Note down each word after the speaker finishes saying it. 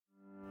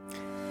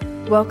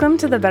Welcome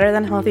to the Better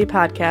Than Healthy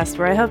podcast,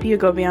 where I help you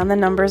go beyond the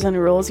numbers and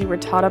rules you were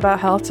taught about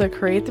health to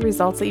create the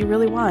results that you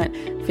really want.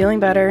 Feeling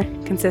better,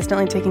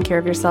 consistently taking care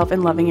of yourself,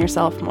 and loving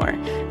yourself more.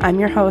 I'm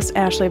your host,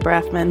 Ashley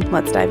Braffman.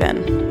 Let's dive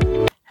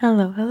in.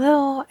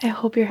 Hello. I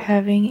hope you're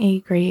having a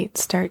great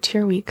start to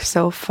your week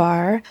so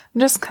far.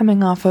 I'm just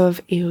coming off of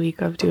a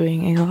week of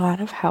doing a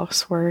lot of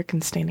housework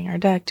and staining our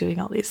deck, doing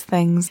all these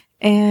things.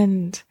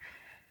 And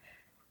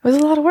it was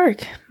a lot of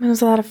work. It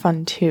was a lot of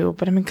fun too,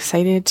 but I'm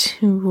excited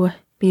to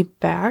be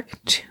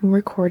back to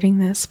recording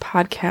this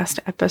podcast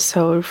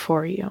episode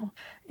for you.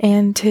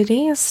 And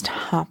today's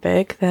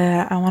topic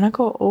that I want to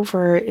go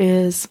over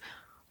is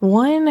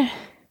one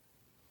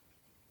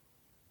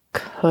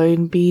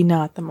could be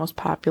not the most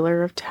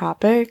popular of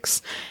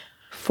topics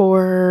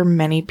for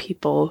many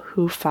people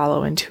who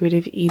follow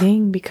intuitive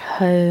eating,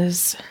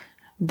 because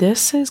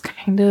this is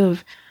kind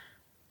of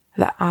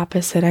the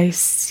opposite I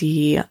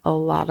see a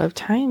lot of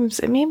times.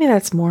 And maybe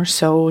that's more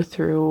so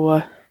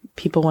through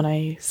people when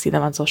I see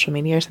them on social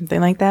media or something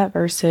like that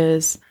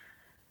versus,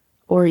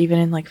 or even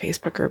in like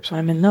Facebook groups when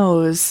I'm in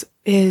those,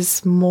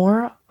 is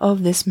more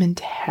of this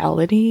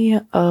mentality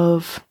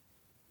of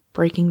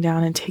breaking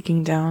down and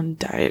taking down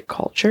diet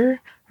culture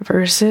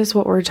versus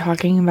what we're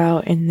talking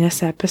about in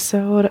this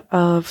episode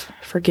of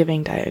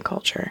forgiving diet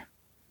culture.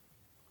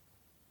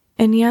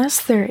 And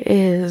yes, there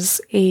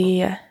is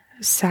a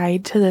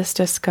side to this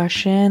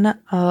discussion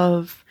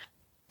of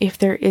if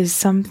there is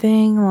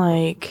something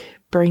like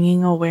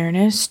bringing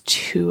awareness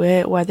to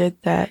it, whether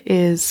that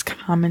is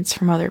comments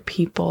from other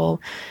people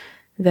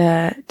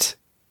that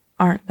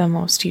aren't the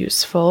most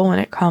useful when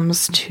it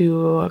comes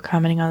to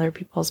commenting on other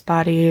people's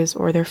bodies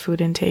or their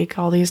food intake,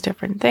 all these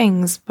different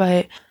things.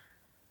 But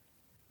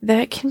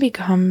that can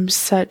become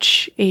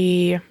such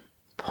a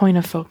point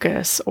of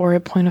focus, or a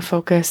point of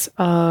focus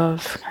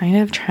of kind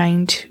of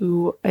trying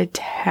to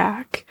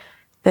attack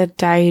the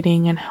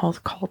dieting and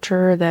health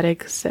culture that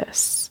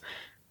exists.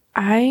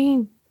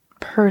 I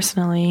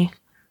personally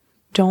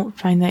don't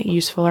find that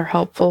useful or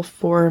helpful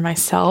for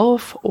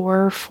myself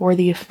or for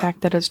the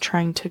effect that it's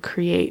trying to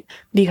create.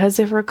 Because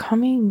if we're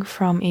coming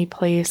from a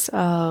place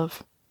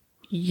of,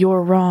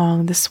 you're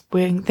wrong, this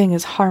thing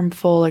is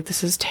harmful, like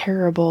this is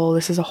terrible,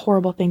 this is a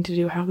horrible thing to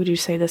do, how could you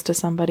say this to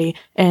somebody?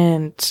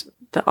 And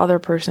the other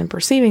person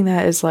perceiving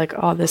that is like,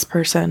 oh, this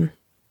person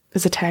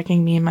is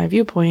attacking me and my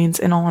viewpoints,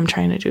 and all I'm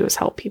trying to do is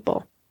help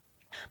people.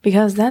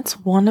 Because that's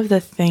one of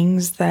the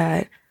things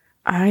that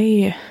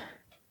I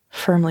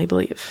firmly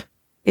believe,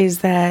 is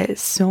that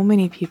so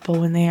many people,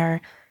 when they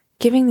are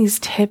giving these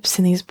tips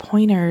and these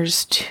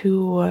pointers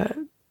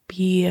to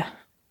be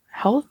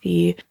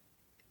healthy,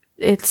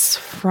 it's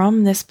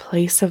from this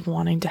place of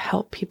wanting to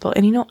help people.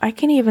 And I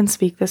can even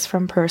speak this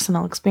from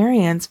personal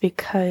experience,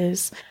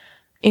 because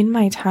in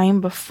my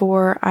time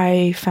before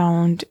I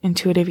found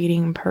intuitive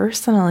eating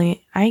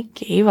personally, I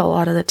gave a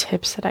lot of the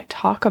tips that I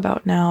talk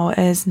about now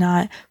as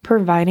not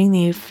providing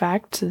the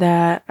effect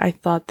that I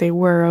thought they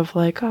were, of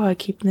like, oh,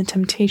 keeping the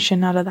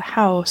temptation out of the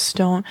house,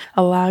 don't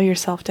allow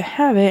yourself to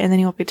have it, and then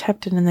you won't be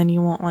tempted, and then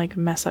you won't like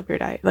mess up your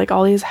diet. Like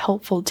all these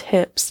helpful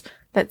tips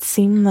that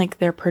seem like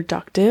they're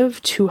productive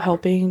to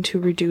helping to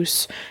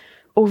reduce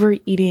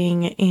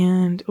overeating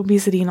and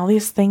obesity and all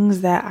these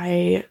things that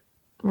I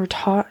were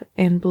taught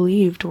and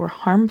believed were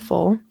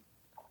harmful.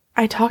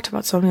 I talked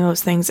about so many of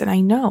those things, and I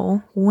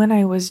know when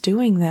I was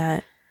doing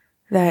that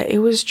it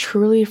was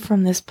truly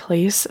from this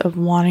place of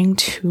wanting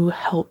to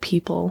help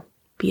people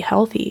be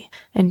healthy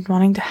and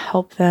wanting to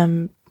help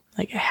them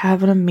like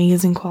have an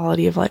amazing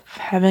quality of life,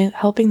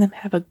 helping them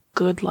have a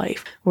good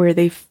life where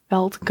they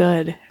felt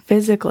good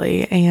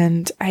physically.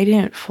 And I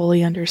didn't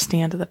fully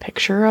understand the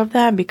picture of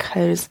that,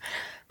 because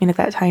at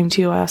that time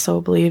too, I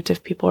also believed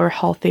if people were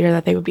healthier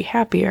that they would be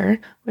happier,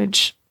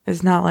 which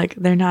is not like,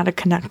 they're not a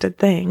connected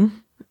thing.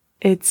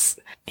 It's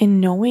in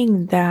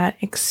knowing that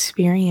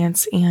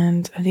experience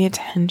and the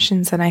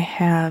intentions that I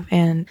have,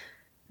 and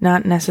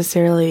not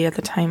necessarily at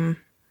the time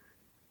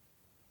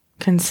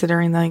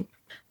considering like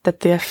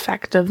that the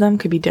effect of them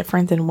could be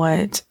different than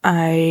what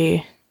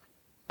I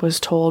was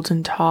told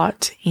and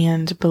taught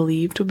and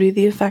believed would be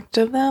the effect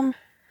of them.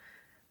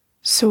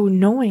 So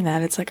knowing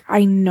that, it's like,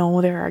 I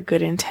know there are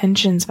good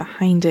intentions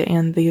behind it,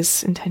 and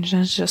these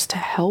intentions just to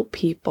help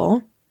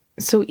people.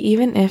 So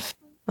even if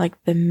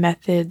like the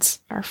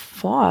methods are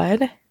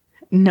flawed,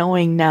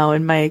 knowing now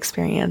in my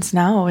experience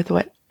now with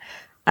what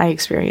I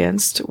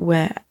experienced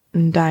when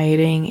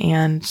dieting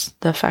and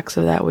the effects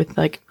of that with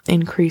like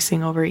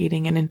increasing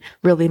overeating and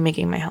really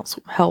making my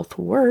health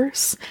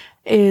worse,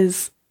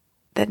 is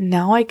that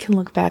now I can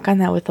look back on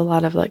that with a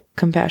lot of like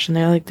compassion.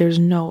 They're like, there's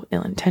no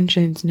ill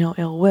intentions, no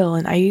ill will.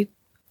 And I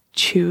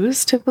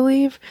choose to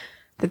believe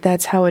that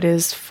that's how it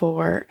is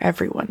for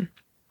everyone.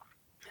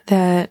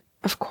 That,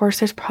 of course,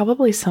 there's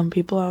probably some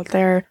people out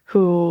there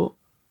who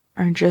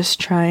are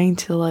just trying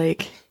to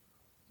like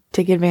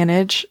take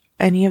advantage,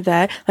 any of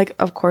that. Like,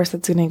 of course,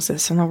 that's going to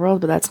exist in the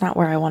world, but that's not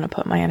where I want to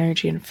put my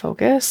energy and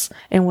focus.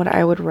 And what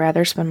I would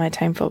rather spend my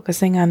time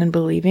focusing on and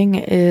believing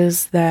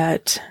is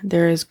that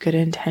there is good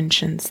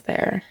intentions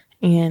there.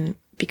 And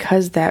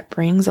because that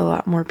brings a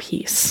lot more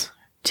peace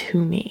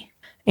to me.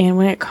 And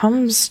when it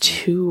comes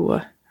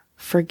to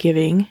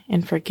forgiving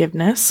and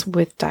forgiveness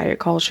with diet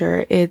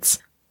culture, it's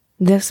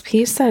this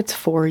piece that's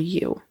for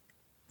you.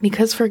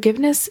 Because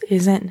forgiveness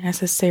isn't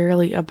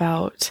necessarily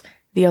about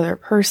the other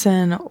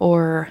person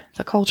or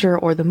the culture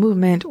or the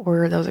movement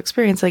or those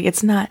experiences. Like,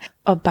 it's not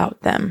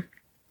about them.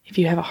 If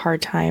you have a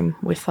hard time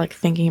with like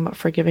thinking about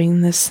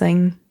forgiving this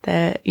thing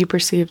that you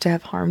perceive to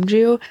have harmed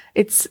you,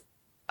 it's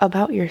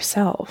about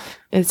yourself.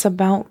 It's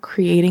about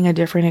creating a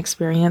different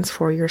experience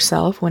for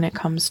yourself when it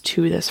comes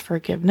to this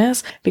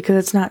forgiveness, because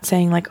it's not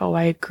saying like, oh,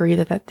 I agree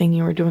that that thing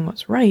you were doing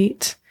was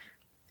right.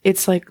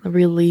 It's like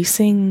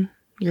releasing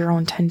your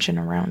own tension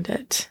around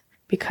it,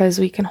 because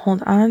we can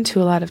hold on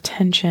to a lot of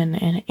tension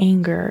and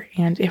anger.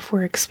 And if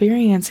we're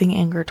experiencing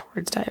anger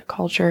towards diet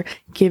culture,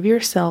 give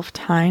yourself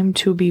time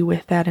to be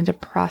with that and to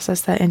process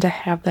that and to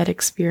have that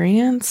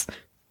experience.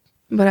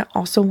 But I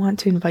also want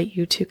to invite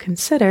you to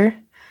consider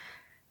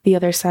the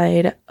other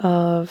side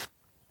of,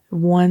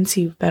 once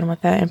you've been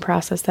with that and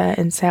processed that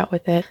and sat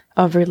with it,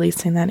 of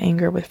releasing that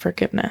anger with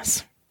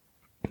forgiveness.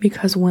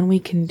 Because when we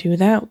can do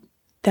that,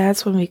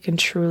 that's when we can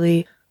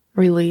truly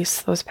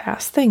release those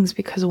past things.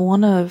 Because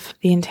one of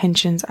the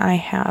intentions I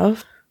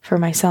have for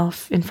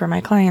myself and for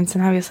my clients,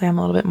 and obviously I'm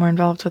a little bit more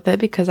involved with it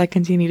because I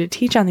continue to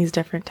teach on these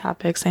different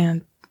topics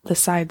and the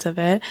sides of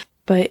it,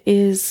 but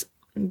is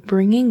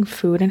bringing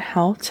food and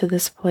health to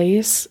this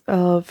place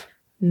of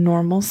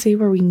normalcy,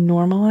 where we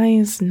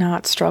normalize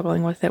not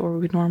struggling with it, where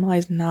we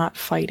normalize not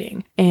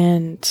fighting.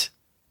 And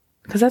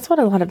because that's what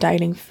a lot of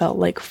dieting felt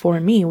like for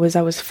me, was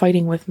I was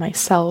fighting with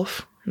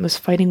myself. I was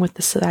fighting with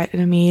the side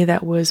of me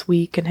that was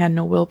weak and had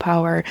no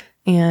willpower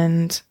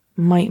and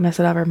might mess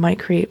it up or might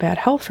create bad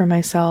health for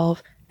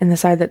myself, and the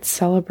side that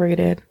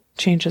celebrated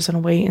changes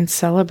in weight and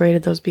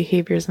celebrated those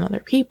behaviors in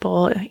other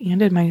people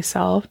and in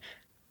myself.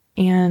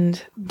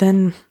 And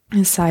then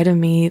a side of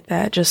me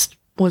that just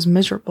was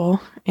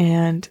miserable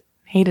and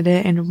hated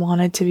it and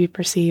wanted to be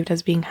perceived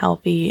as being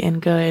healthy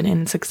and good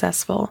and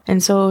successful.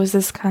 And so it was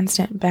this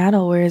constant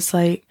battle where it's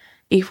like,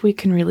 if we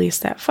can release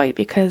that fight,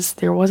 because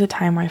there was a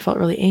time where I felt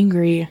really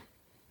angry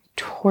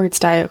towards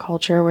diet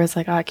culture, where it's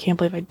like, oh, I can't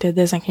believe I did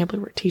this. I can't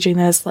believe we're teaching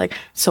this. Like,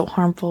 so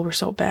harmful. We're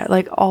so bad.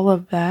 Like, all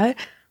of that.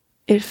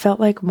 It felt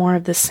like more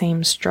of the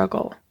same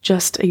struggle,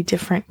 just a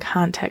different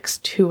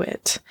context to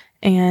it.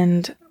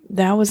 And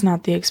that was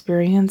not the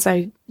experience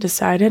I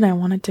decided I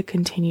wanted to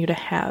continue to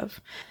have.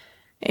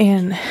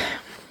 And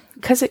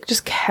because it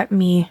just kept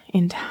me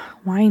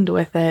entwined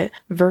with it,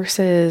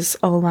 versus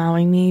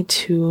allowing me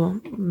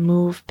to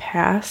move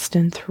past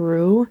and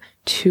through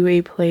to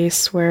a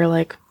place where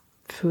like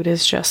food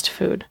is just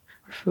food.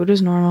 Food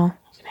is normal.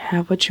 You can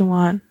have what you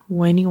want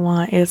when you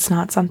want. It's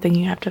not something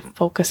you have to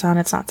focus on.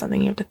 It's not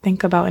something you have to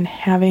think about.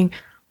 And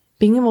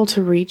being able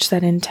to reach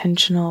that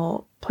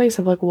intentional place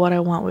of like what I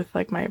want with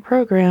like my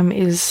program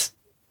is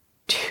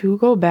to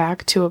go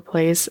back to a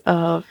place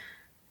of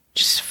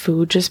just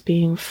food just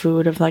being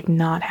food, of like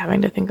not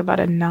having to think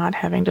about it, not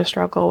having to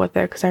struggle with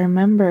it. Because I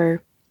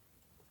remember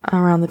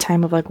around the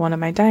time of like one of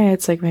my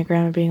diets, like my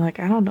grandma being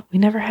like, I don't know, we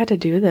never had to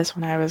do this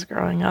when I was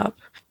growing up.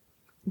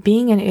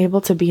 Being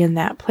able to be in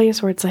that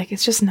place where it's like,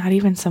 it's just not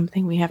even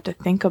something we have to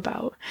think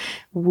about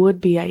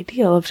would be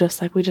ideal, of just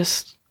like, we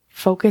just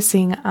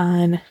focusing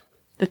on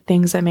the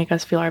things that make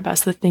us feel our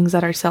best, the things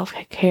that are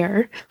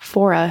self-care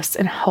for us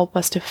and help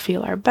us to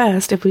feel our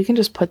best. If we can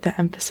just put the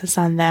emphasis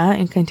on that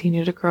and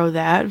continue to grow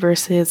that,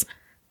 versus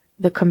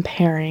the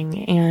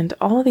comparing and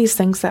all of these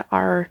things that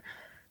are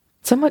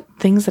somewhat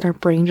things that our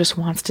brain just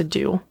wants to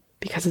do,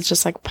 because it's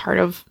just like part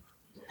of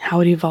how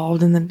it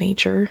evolved in the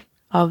nature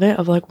of it,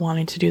 of like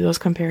wanting to do those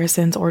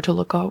comparisons or to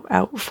look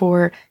out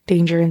for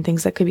danger and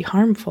things that could be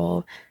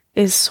harmful,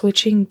 is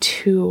switching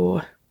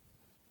to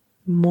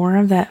more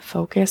of that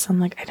focus on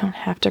like, I don't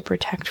have to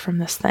protect from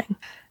this thing.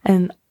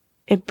 And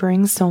it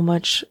brings so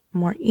much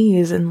more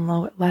ease and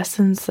it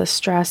lessens the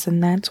stress.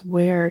 And that's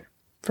where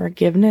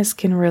forgiveness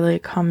can really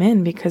come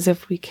in, because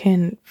if we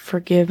can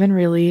forgive and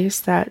release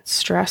that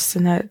stress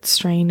and that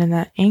strain and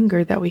that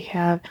anger that we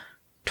have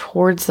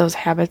towards those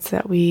habits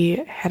that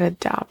we had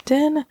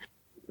adopted,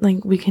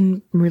 like we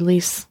can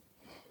release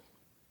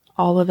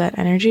all of that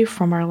energy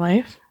from our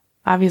life.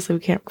 Obviously,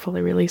 we can't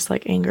fully release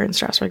like anger and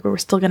stress, right? But we're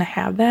still going to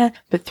have that.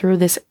 But through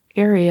this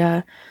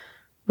area,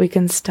 we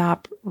can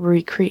stop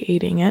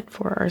recreating it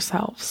for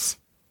ourselves.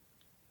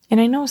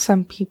 And I know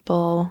some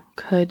people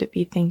could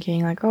be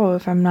thinking like, oh,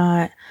 if I'm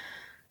not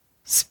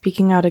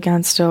speaking out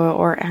against it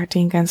or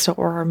acting against it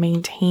or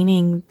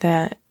maintaining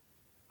that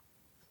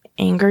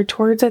anger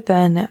towards it,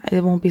 then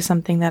it won't be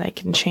something that I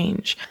can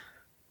change.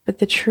 But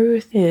the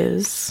truth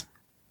is,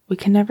 we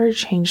can never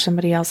change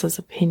somebody else's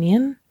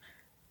opinion.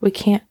 We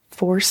can't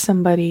force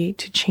somebody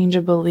to change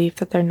a belief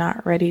that they're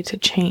not ready to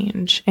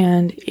change.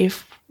 And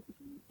if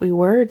we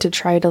were to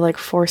try to like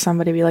force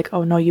somebody to be like,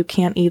 oh no, you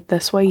can't eat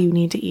this way, you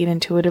need to eat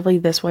intuitively,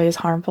 this way is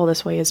harmful,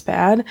 this way is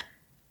bad,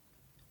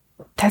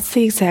 that's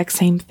the exact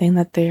same thing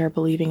that they are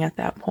believing at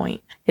that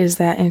point, is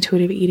that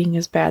intuitive eating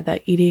is bad,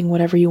 that eating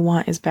whatever you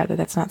want is bad, that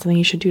that's not something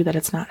you should do, that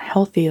it's not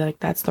healthy, like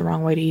that's the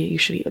wrong way to eat, you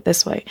should eat it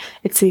this way.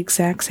 It's the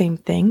exact same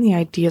thing. The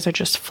ideas are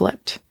just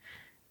flipped.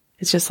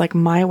 It's just like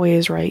my way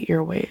is right,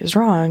 your way is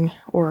wrong,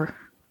 or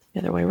the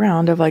other way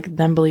around, of like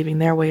them believing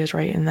their way is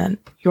right and then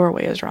your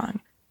way is wrong.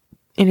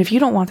 And if you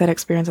don't want that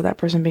experience of that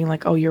person being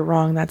like, oh, you're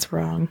wrong, that's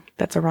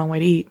a wrong way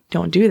to eat,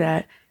 don't do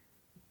that,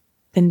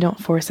 then don't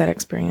force that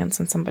experience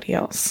on somebody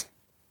else.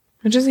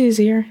 Which is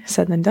easier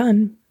said than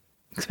done,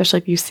 especially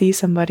if you see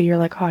somebody, you're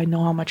like, oh, I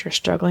know how much you're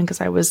struggling because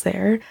I was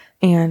there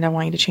and I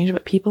want you to change it.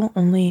 But people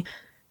only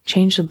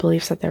change the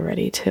beliefs that they're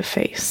ready to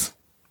face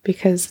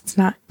because it's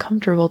not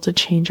comfortable to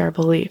change our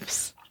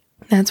beliefs.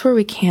 That's where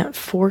we can't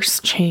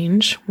force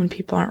change when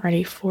people aren't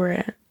ready for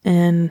it.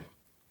 And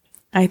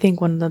I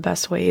think one of the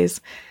best ways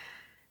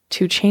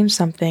to change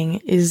something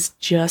is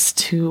just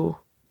to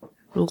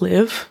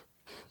live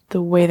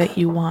the way that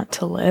you want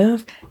to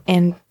live,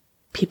 and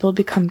people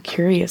become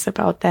curious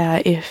about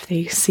that if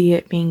they see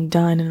it being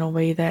done in a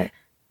way that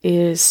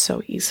is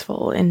so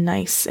easeful and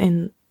nice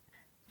and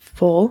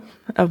full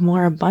of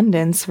more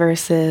abundance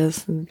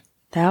versus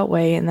that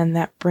way. And then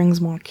that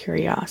brings more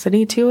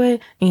curiosity to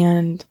it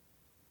and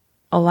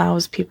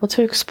allows people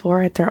to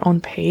explore at their own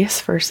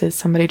pace versus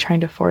somebody trying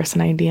to force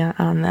an idea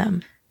on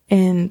them.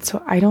 And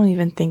so I don't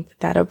even think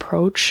that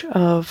approach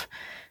of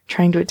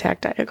trying to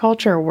attack diet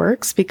culture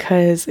works,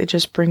 because it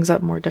just brings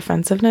up more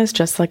defensiveness.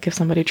 Just like if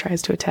somebody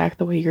tries to attack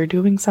the way you're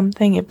doing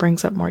something, it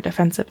brings up more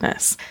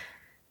defensiveness.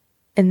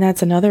 And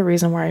that's another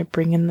reason why I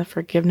bring in the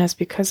forgiveness,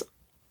 because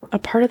a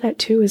part of that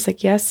too is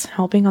like, yes,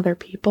 helping other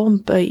people,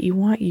 but you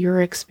want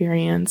your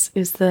experience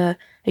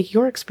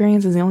your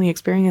experience is the only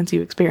experience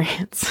you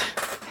experience.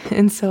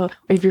 And so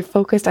if you're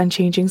focused on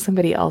changing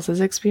somebody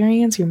else's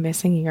experience, you're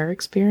missing your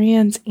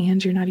experience,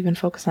 and you're not even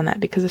focused on that,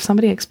 because if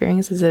somebody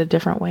experiences it a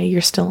different way, you're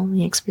still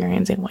only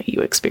experiencing what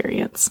you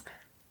experience.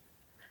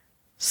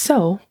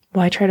 So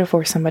why try to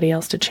force somebody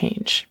else to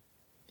change?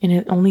 And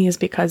it only is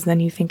because then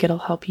you think it'll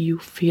help you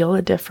feel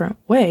a different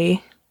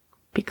way,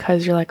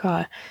 because you're like,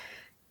 oh,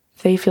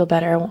 if they feel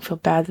better, I won't feel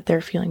bad that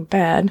they're feeling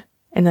bad,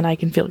 and then I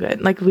can feel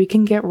good. Like, we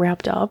can get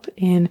wrapped up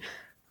in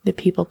the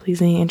people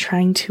pleasing and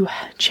trying to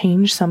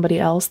change somebody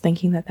else,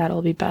 thinking that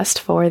that'll be best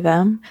for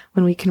them,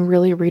 when we can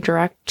really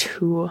redirect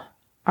to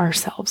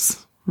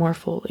ourselves more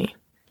fully.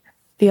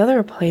 The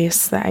other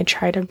place that I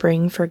try to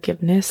bring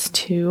forgiveness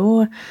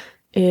to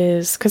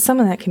is, because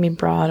some of that can be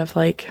broad, of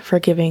like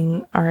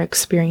forgiving our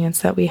experience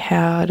that we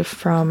had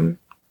from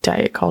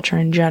diet culture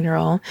in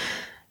general.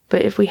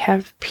 But if we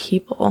have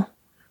people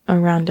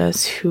around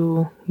us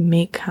who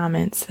make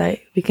comments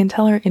that we can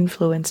tell are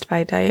influenced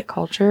by diet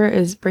culture,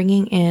 is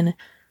bringing in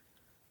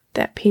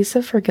that piece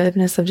of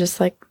forgiveness of just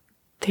like,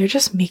 they're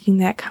just making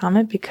that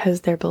comment because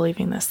they're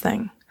believing this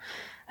thing.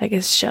 Like,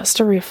 it's just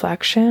a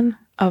reflection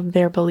of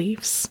their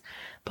beliefs.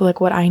 But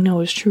like, what I know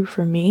is true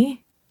for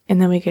me,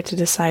 and then we get to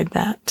decide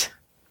that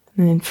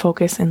and then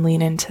focus and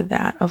lean into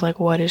that of like,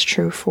 what is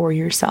true for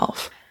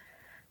yourself.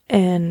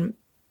 And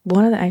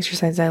one of the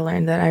exercises I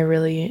learned that I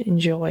really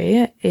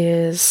enjoy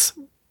is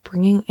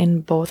bringing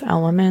in both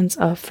elements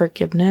of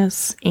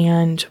forgiveness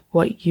and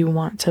what you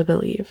want to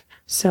believe.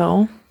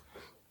 So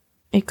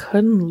it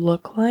could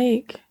look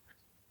like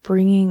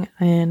bringing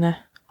in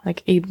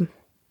like a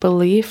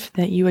belief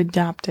that you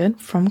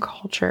adopted from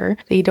culture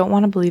that you don't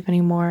want to believe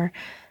anymore,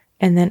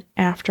 and then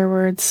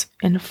afterwards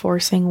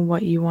enforcing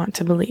what you want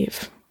to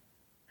believe.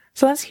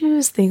 So let's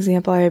use the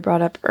example I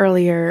brought up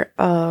earlier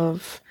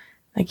of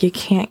like, you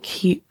can't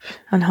keep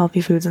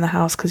unhealthy foods in the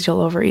house because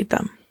you'll overeat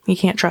them. You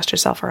can't trust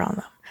yourself around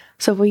them.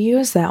 So if we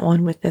use that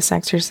one with this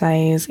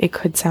exercise, it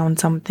could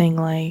sound something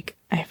like,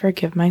 I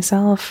forgive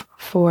myself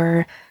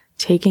for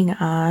taking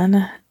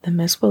on the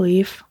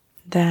misbelief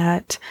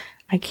that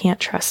I can't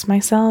trust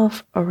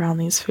myself around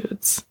these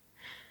foods.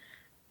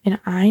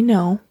 And I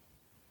know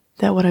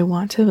that what I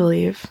want to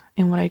believe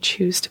and what I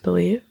choose to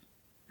believe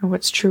and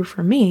what's true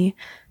for me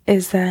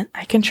is that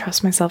I can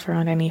trust myself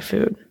around any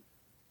food.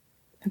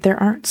 If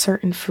there aren't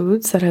certain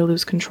foods that I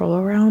lose control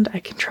around, I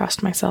can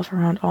trust myself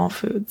around all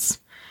foods.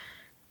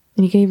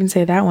 And you can even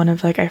say that one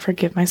of like, I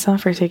forgive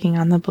myself for taking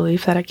on the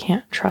belief that I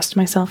can't trust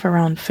myself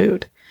around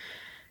food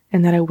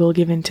and that I will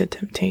give in to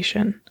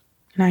temptation.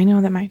 And I know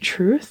that my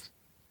truth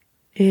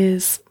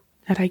is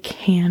that I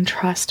can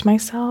trust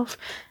myself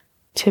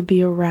to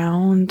be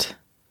around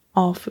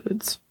all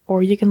foods.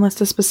 Or you can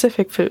list a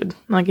specific food.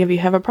 Like if you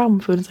have a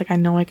problem food, it's like, I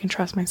know I can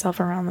trust myself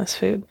around this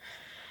food.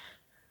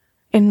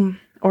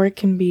 Or it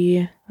can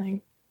be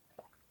like,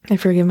 I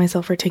forgive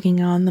myself for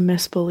taking on the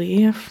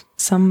misbelief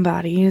some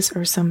bodies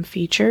or some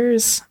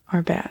features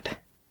are bad.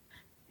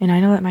 And I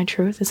know that my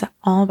truth is that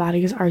all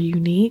bodies are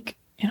unique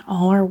and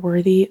all are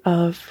worthy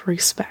of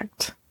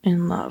respect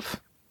and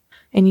love.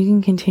 And you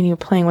can continue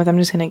playing with, I'm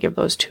just going to give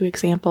those two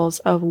examples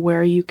of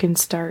where you can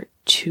start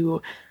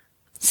to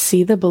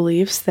see the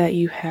beliefs that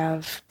you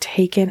have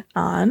taken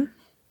on.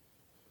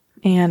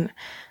 And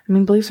I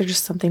mean, beliefs are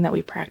just something that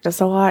we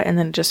practice a lot and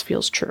then it just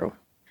feels true.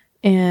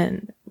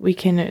 And we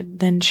can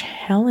then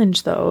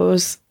challenge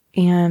those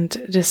and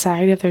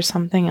decide if there's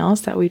something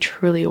else that we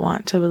truly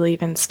want to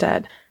believe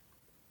instead.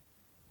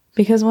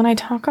 Because when I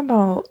talk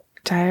about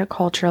diet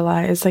culture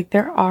lies, like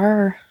there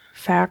are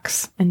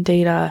facts and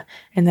data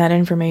in that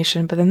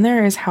information, but then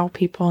there is how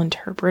people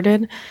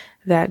interpreted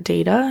that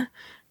data.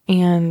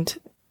 And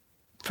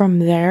from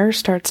there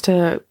starts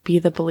to be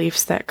the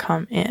beliefs that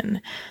come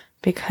in.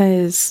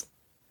 Because,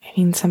 I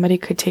mean, somebody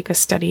could take a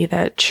study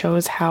that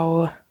shows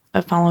how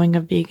following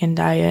a vegan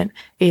diet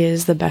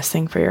is the best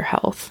thing for your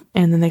health.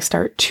 And then they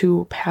start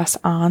to pass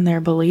on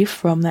their belief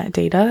from that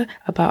data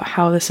about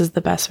how this is the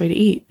best way to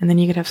eat. And then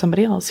you could have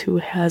somebody else who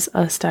has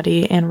a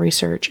study and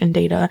research and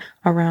data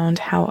around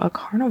how a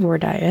carnivore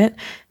diet,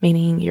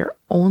 meaning you're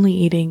only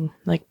eating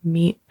like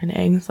meat and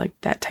eggs, like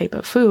that type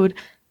of food,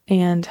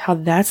 and how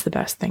that's the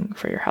best thing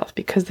for your health,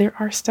 because there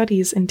are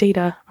studies and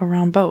data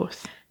around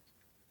both.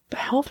 But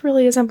health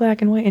really isn't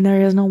black and white, and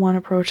there is no one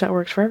approach that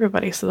works for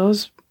everybody. So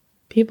those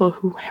people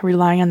who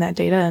rely on that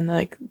data and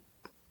like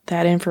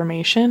that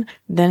information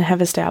then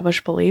have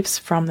established beliefs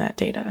from that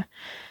data.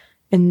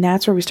 And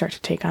that's where we start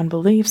to take on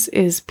beliefs,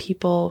 is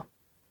people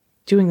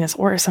doing this,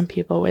 or some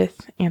people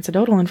with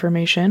anecdotal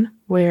information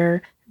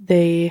where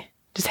they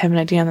just have an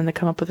idea and then they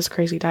come up with this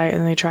crazy diet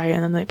and they try it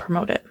and then they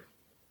promote it.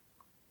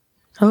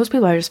 Those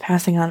people are just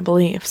passing on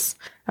beliefs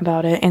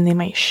about it, and they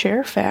might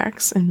share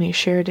facts and may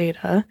share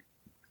data,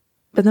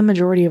 but the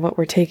majority of what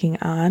we're taking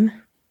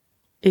on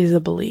is a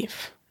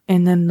belief.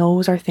 And then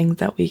those are things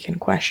that we can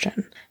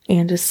question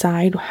and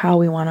decide how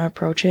we want to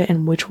approach it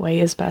and which way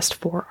is best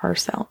for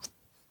ourselves.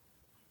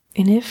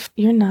 And if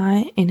you're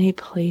not in a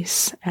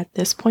place at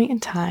this point in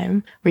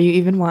time where you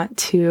even want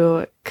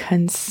to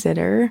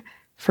consider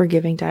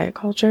forgiving diet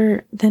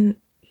culture, then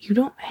you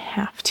don't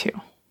have to.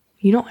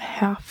 You don't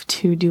have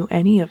to do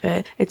any of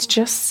it. It's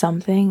just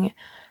something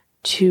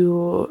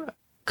to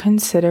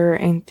consider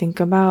and think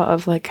about,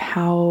 of like,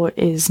 how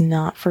is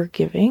not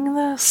forgiving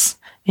this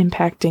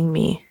impacting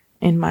me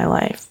in my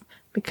life?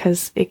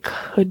 Because it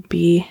could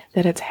be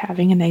that it's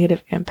having a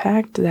negative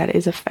impact that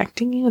is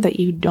affecting you, that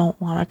you don't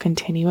want to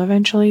continue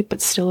eventually,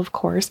 but still, of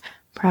course,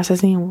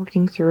 processing and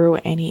working through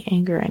any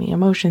anger, any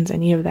emotions,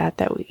 any of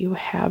that you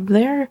have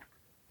there,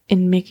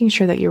 and making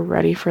sure that you're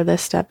ready for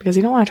this step, because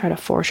you don't want to try to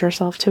force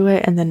yourself to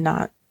it and then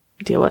not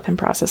deal with and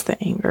process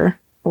the anger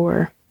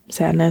or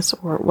sadness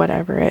or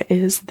whatever it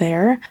is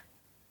there,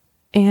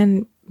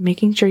 and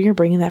making sure you're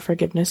bringing that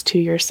forgiveness to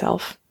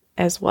yourself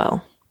as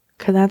well.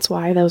 Because that's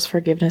why those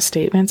forgiveness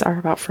statements are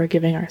about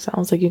forgiving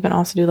ourselves. Like, you can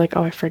also do like,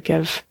 oh, I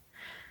forgive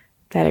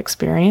that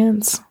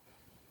experience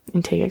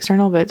and take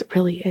external, but it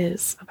really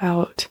is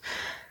about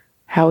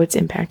how it's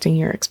impacting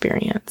your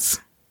experience.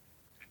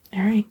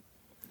 All right.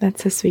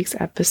 That's this week's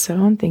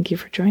episode. Thank you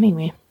for joining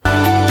me.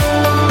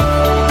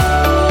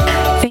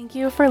 Thank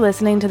you for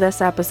listening to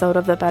this episode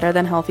of the Better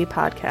Than Healthy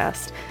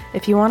podcast.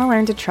 If you want to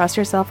learn to trust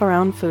yourself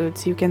around food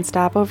so you can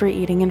stop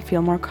overeating and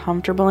feel more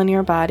comfortable in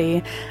your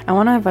body, I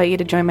want to invite you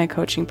to join my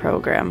coaching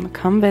program.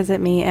 Come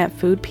visit me at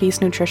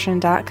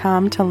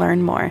foodpeacenutrition.com to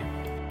learn more.